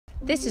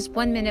This is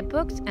 1 Minute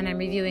Books, and I'm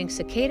reviewing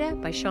Cicada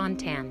by Shaun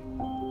Tan.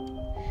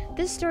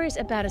 This story is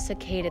about a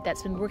cicada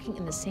that's been working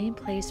in the same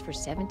place for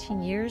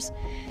 17 years.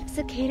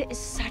 Cicada is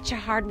such a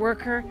hard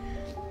worker,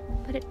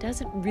 but it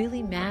doesn't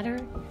really matter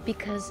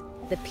because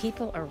the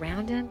people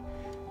around him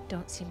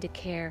don't seem to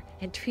care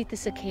and treat the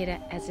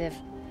cicada as if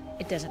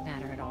it doesn't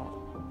matter at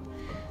all.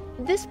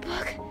 This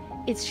book,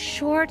 it's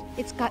short,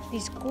 it's got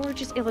these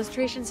gorgeous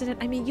illustrations in it.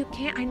 I mean,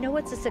 I know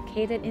it's a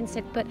cicada, an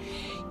insect, but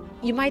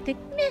you might think,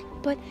 meh,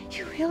 but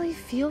you really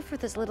feel for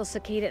this little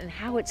cicada and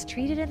how it's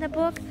treated in the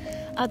book.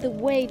 The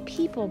way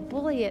people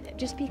bully it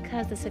just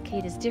because the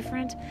cicada is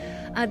different.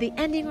 The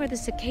ending where the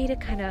cicada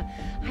kind of,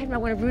 I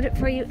don't want to ruin it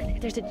for you.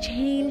 There's a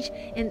change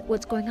in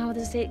what's going on with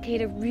the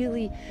cicada.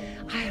 Really,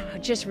 I don't know,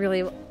 just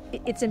really,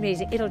 it's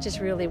amazing. It'll just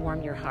really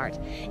warm your heart.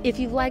 If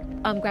you like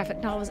graphic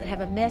novels that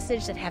have a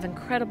message, that have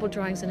incredible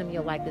drawings in them,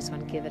 you'll like this one.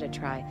 Give it a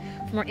try.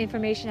 For more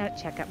information,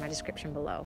 check out my description below.